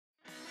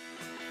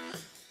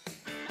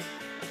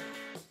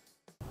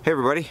Hey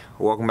everybody,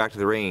 welcome back to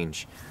the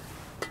range.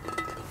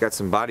 Got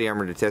some body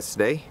armor to test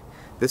today.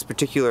 This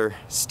particular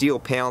steel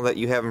panel that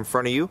you have in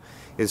front of you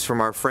is from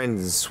our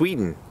friends in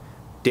Sweden.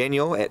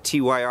 Daniel at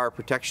TYR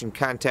Protection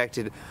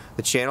contacted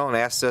the channel and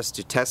asked us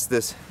to test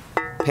this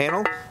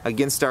panel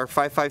against our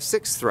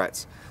 5.56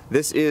 threats.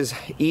 This is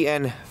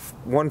EN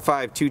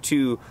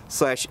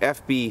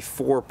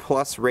 1522/FB4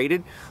 plus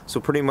rated, so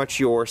pretty much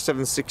your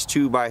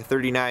 7.62 by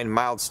 39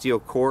 mild steel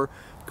core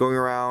going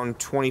around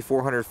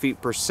 2,400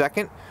 feet per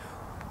second.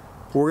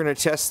 We're going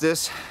to test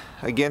this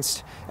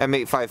against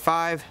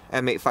M855,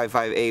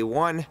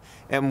 M855A1,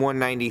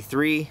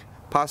 M193,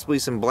 possibly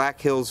some Black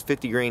Hills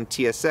 50 grain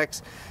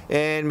TSX,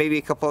 and maybe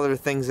a couple other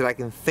things that I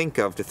can think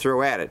of to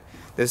throw at it.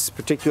 This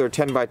particular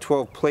 10 by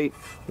 12 plate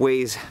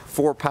weighs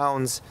 4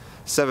 pounds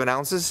 7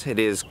 ounces. It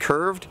is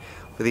curved.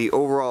 The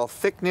overall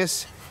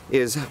thickness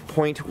is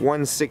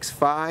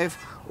 0.165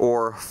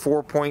 or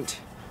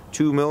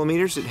 4.2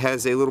 millimeters. It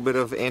has a little bit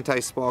of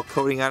anti-spall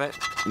coating on it,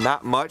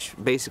 not much,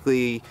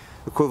 basically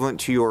equivalent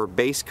to your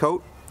base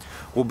coat.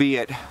 We'll be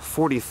at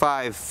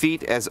 45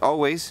 feet as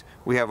always.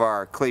 We have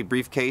our clay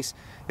briefcase.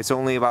 It's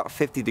only about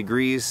 50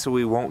 degrees, so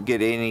we won't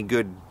get any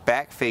good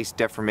back face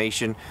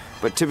deformation,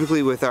 but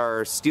typically with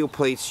our steel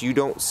plates you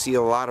don't see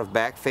a lot of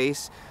back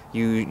face.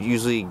 You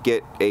usually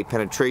get a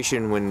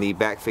penetration when the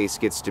back face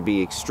gets to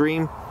be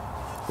extreme.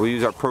 We'll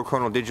use our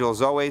Proconal digital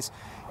as always,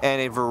 and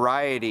a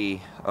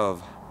variety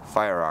of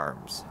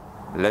firearms.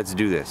 Let's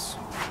do this.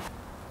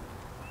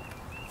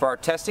 For our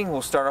testing,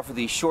 we'll start off with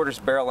the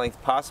shortest barrel length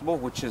possible,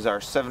 which is our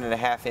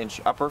 7.5 inch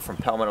upper from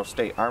Palmetto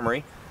State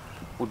Armory.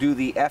 We'll do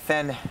the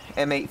FN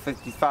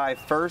M855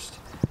 first,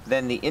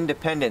 then the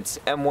Independence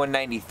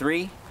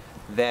M193,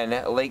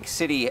 then Lake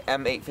City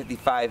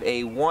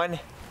M855A1,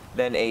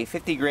 then a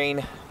 50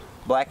 grain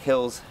Black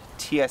Hills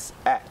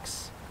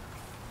TSX.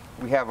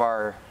 We have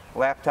our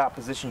laptop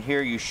position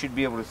here. You should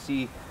be able to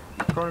see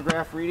the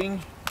chronograph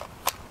reading.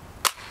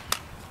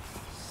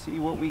 See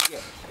what we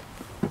get.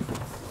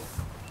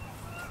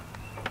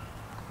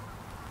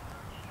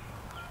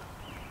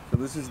 So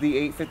this is the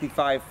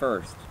 855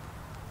 first.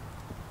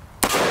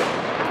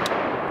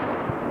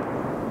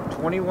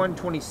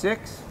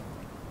 2126.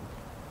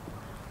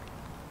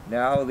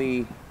 Now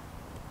the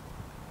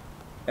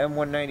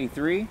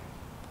M193.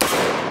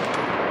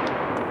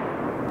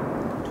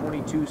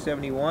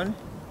 2271.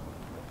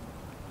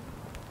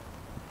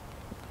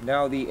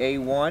 Now the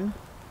A1.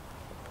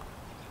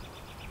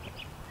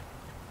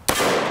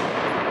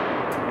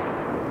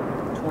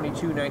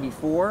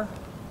 2294.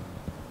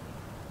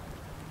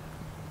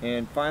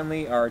 And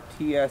finally our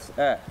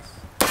TSX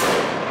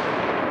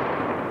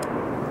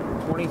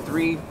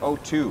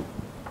 2302.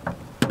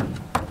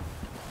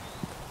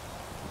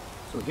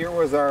 So here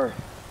was our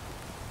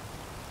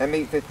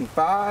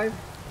M855,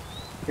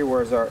 here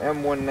was our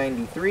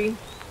M193,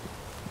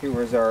 here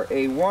was our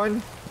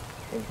A1,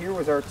 and here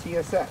was our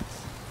TSX.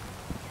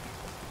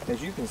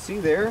 As you can see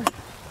there,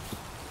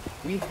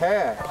 we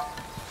have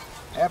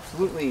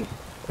absolutely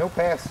no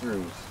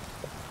pass-throughs.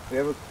 We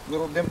have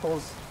little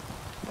dimples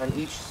on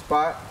each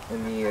spot,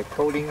 and the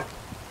coating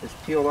is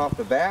peeled off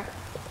the back,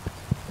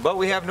 but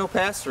we have no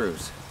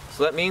pass-throughs.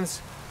 So that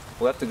means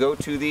we'll have to go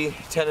to the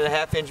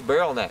 10.5 inch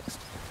barrel next.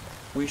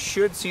 We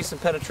should see some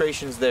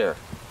penetrations there.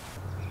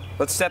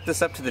 Let's step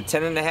this up to the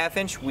 10.5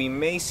 inch. We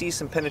may see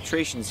some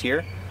penetrations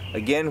here.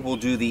 Again, we'll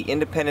do the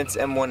Independence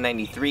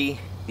M193,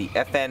 the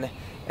FN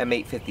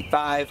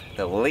M855,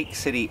 the Lake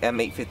City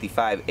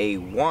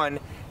M855A1,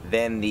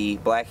 then the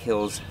Black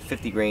Hills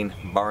 50 grain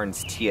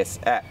Barnes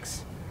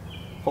TSX.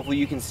 Hopefully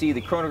you can see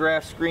the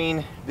chronograph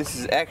screen. This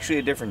is actually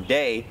a different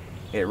day.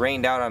 It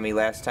rained out on me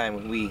last time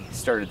when we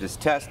started this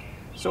test,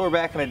 so we're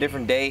back on a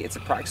different day. It's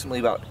approximately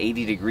about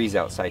 80 degrees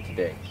outside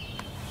today.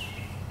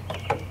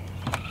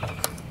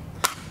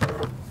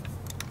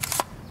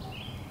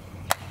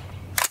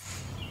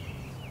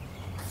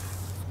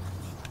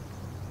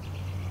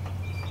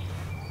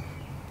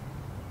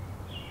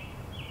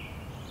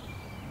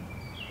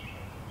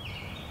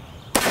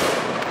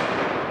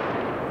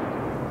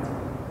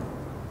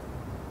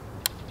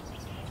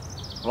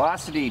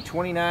 Velocity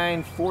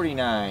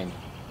 2949.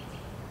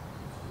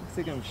 Looks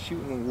like I'm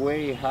shooting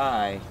way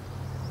high.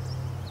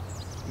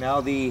 Now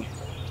the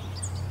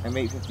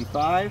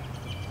M855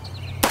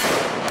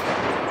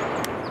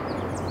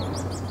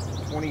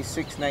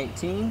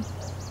 2619,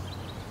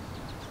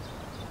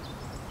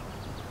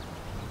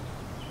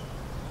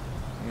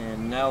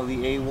 and now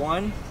the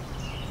A1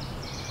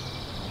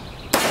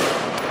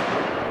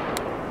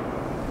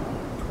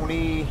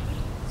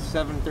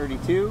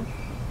 2732.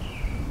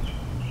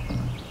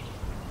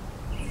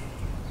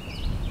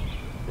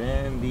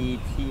 Then the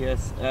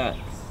TSX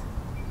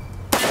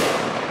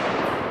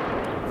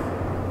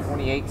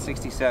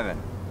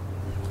 2867.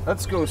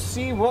 Let's go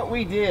see what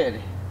we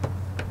did.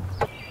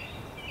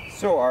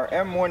 So our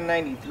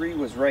M193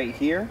 was right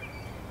here.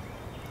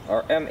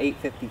 Our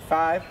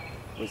M855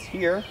 was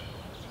here.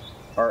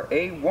 Our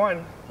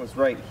A1 was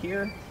right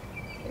here.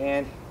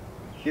 And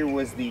here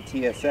was the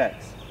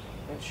TSX.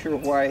 Not sure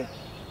why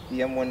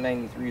the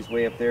M193 is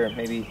way up there.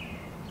 Maybe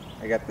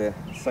I got the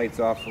sights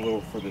off a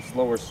little for the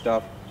slower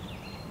stuff.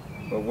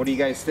 But what do you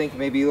guys think?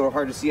 Maybe a little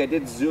hard to see. I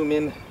did zoom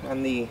in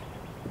on the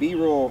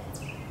B-roll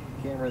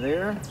camera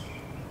there.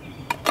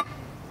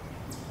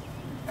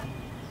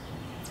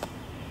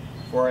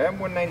 For our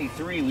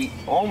M193, we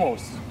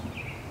almost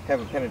have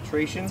a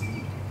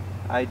penetration.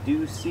 I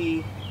do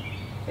see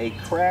a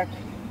crack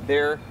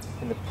there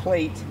in the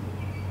plate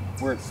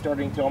where it's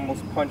starting to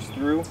almost punch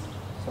through.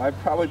 So I'd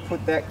probably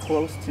put that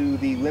close to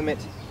the limit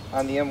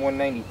on the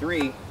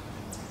M193.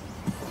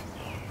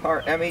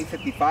 Our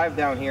M855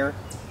 down here,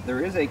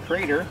 there is a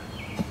crater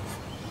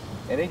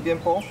and a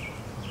dimple.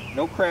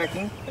 No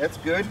cracking, that's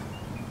good.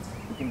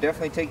 We can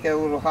definitely take that a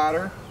little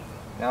hotter.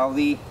 Now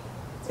the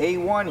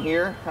A1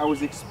 here, I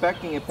was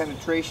expecting a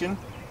penetration.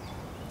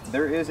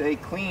 There is a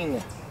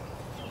clean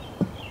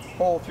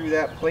hole through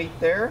that plate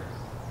there.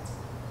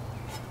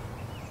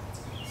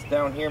 It's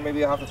down here,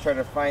 maybe I'll have to try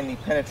to find the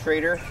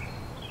penetrator.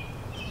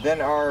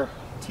 Then our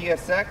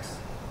TSX,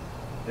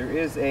 there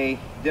is a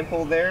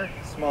dimple there,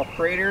 small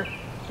crater,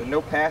 but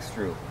no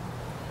pass-through.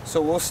 So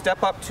we'll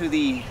step up to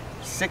the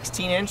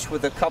 16-inch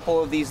with a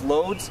couple of these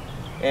loads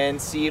and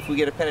see if we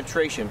get a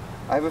penetration.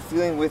 I have a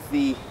feeling with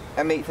the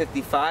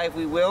M855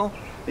 we will.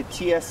 The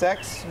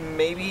TSX,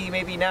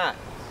 maybe not.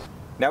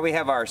 Now we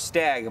have our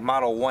Stag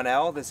Model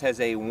 1L. This has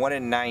a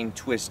 1-in-9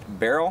 twist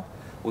barrel.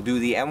 We'll do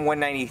the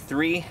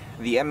M193,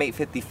 the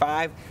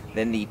M855,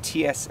 then the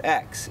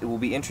TSX. It will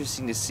be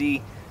interesting to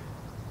see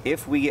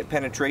if we get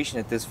penetration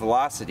at this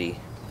velocity.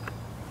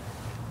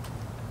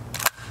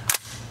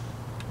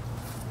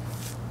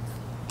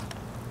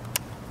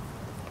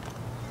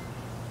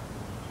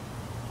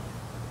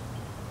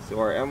 So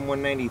our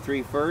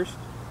M193 first.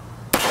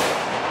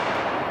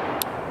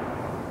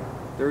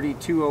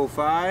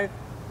 3205.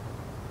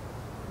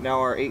 Now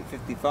our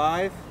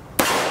 855.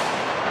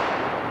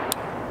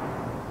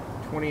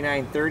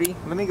 2930.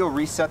 Let me go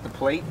reset the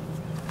plate.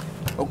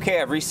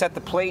 Okay, I've reset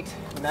the plate.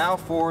 Now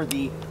for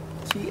the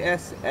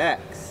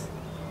TSX.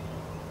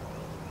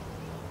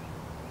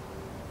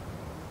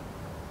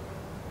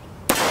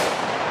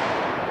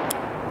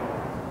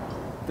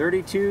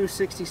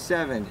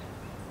 .3267.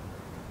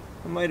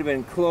 It might have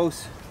been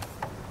close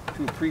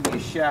to a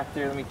previous shot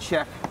there. Let me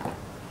check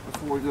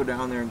before we go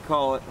down there and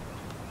call it.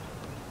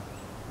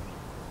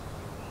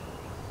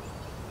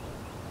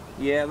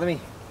 Yeah, let me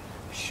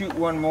shoot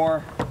one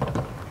more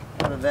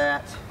out of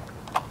that.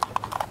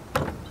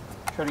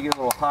 Try to get a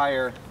little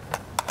higher.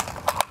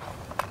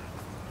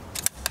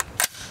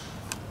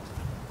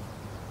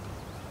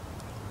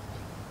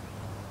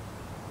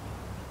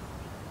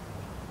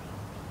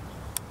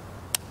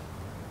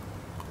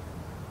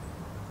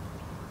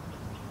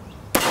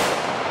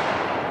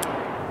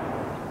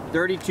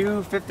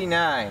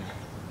 .3259.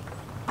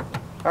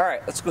 All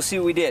right, let's go see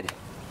what we did.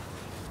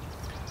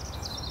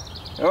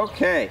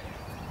 Okay,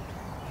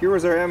 here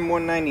was our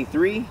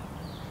M193.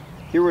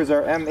 Here was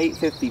our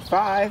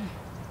M855.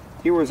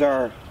 Here was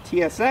our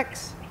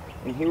TSX,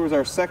 and here was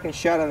our second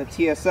shot on the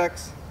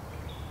TSX.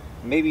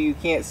 Maybe you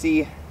can't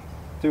see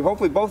through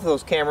hopefully both of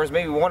those cameras,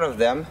 maybe one of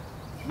them,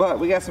 but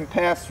we got some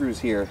pass-throughs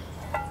here.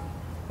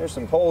 There's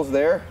some holes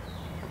there.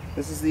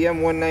 This is the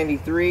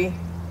M193.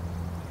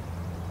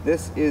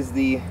 This is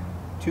the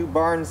two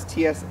Barnes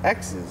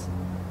TSXs.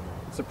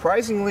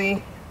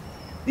 Surprisingly,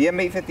 the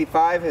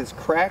M855 has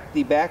cracked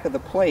the back of the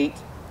plate,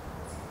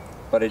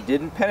 but it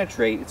didn't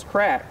penetrate. It's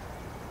cracked.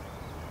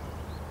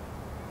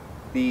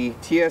 The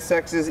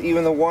TSXs,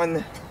 even the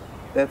one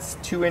that's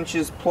 2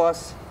 inches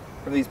plus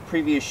from these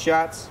previous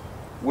shots,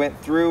 went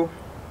through.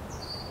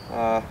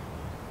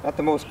 Not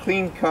the most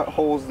clean cut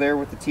holes there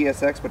with the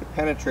TSX, but it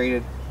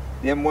penetrated.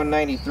 The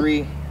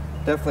M193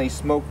 definitely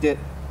smoked it.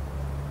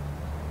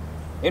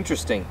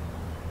 Interesting.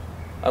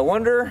 I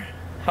wonder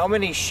how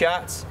many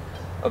shots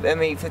of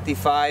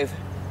M855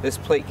 this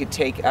plate could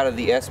take out of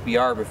the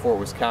SBR before it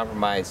was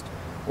compromised.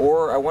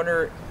 Or I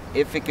wonder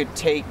if it could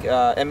take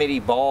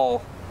M80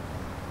 ball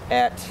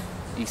at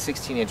the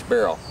 16-inch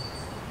barrel.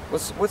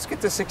 Let's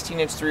get the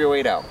 16-inch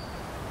 308 out.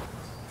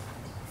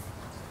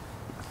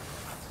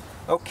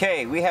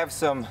 Okay, we have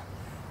some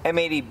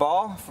M80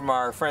 ball from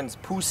our friends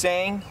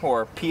Pusang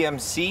or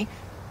PMC.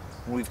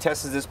 We've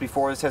tested this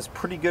before. This has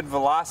pretty good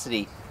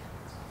velocity.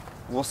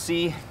 We'll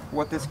see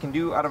what this can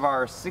do out of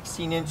our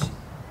 16-inch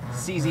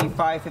CZ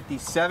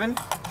 5.57.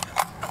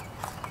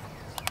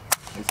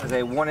 This is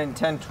a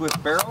 1-in-10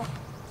 twist barrel.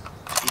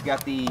 We've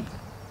got the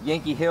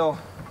Yankee Hill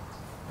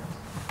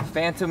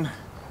Phantom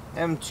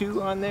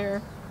M2 on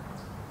there.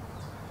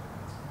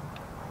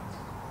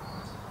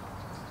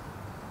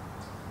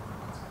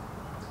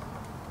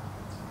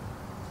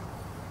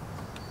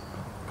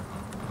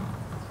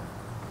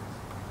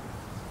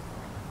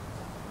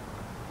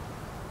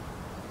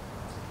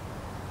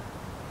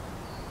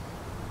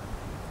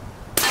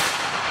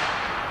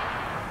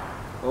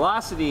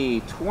 Velocity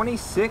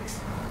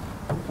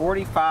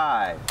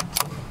 2645.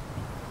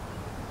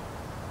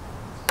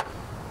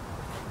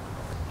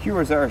 Here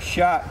was our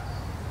shot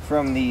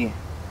from the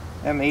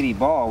M80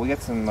 ball. We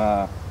got some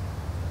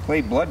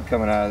clay blood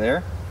coming out of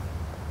there.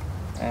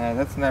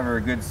 That's never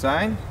a good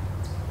sign.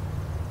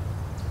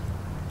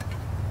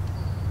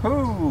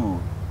 Ooh.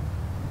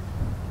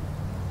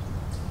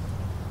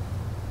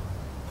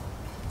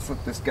 Flip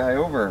this guy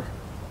over.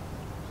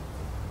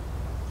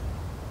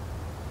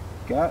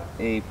 Got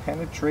a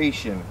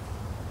penetration.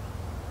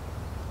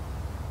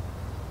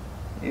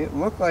 It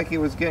looked like it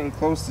was getting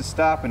close to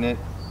stopping it.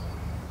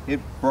 It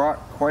brought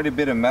quite a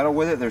bit of metal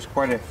with it. There's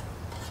quite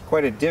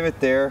a divot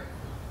there,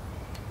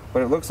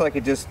 but it looks like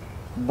it just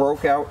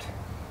broke out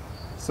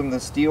some of the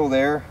steel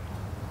there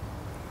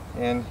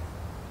and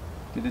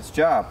did its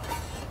job.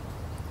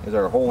 There's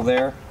our hole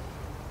there.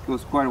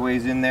 Goes quite a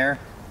ways in there.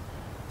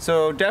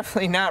 So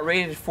definitely not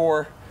rated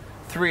for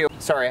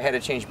 308. Sorry, I had to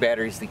change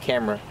batteries. The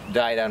camera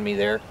died on me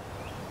there.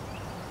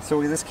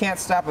 So this can't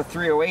stop a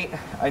 308.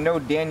 I know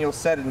Daniel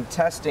said in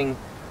testing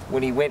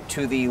when he went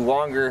to the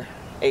longer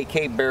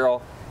AK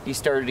barrel, he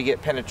started to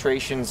get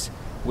penetrations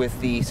with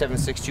the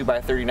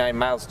 7.62x39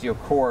 mild steel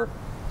core.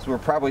 So we're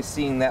probably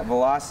seeing that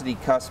velocity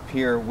cusp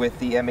here with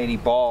the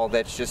M80 ball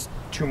that's just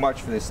too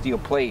much for the steel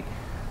plate.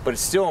 But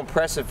it's still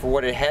impressive for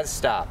what it has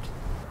stopped.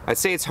 I'd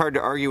say it's hard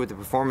to argue with the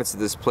performance of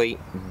this plate.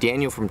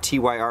 Daniel from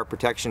TYR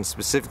Protection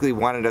specifically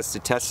wanted us to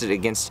test it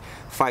against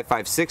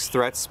 5.56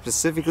 threats,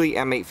 specifically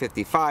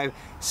M855,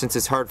 since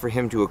it's hard for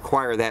him to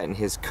acquire that in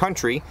his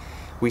country.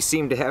 We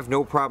seem to have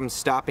no problem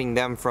stopping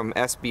them from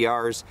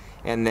SBRs,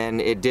 and then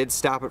it did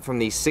stop it from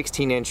the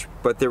 16-inch,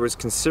 but there was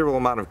considerable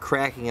amount of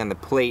cracking on the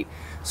plate,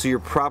 so you're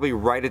probably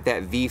right at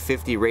that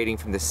V50 rating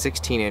from the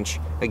 16-inch,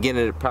 again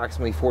at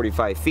approximately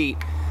 45 feet.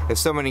 If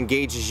someone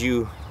engages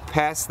you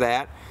past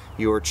that,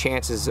 your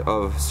chances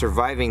of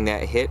surviving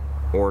that hit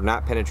or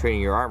not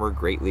penetrating your armor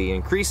greatly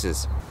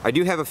increases. I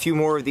do have a few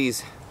more of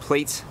these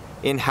plates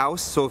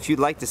in-house, so if you'd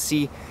like to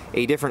see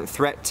a different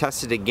threat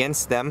tested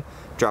against them,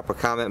 drop a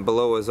comment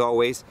below as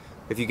always.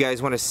 If you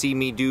guys want to see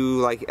me do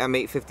like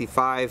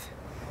M855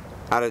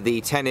 out of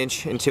the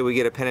 10-inch until we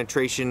get a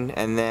penetration,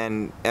 and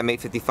then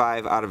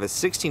M855 out of a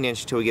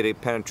 16-inch until we get a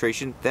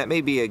penetration, that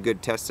may be a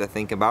good test to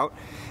think about.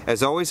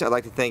 As always, I'd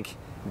like to thank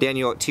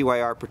Daniel at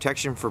TYR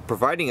Protection for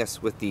providing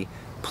us with the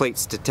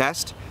plates to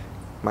test,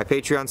 my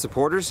Patreon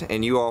supporters,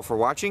 and you all for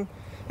watching.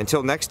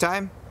 Until next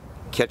time,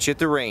 catch you at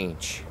the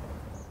range.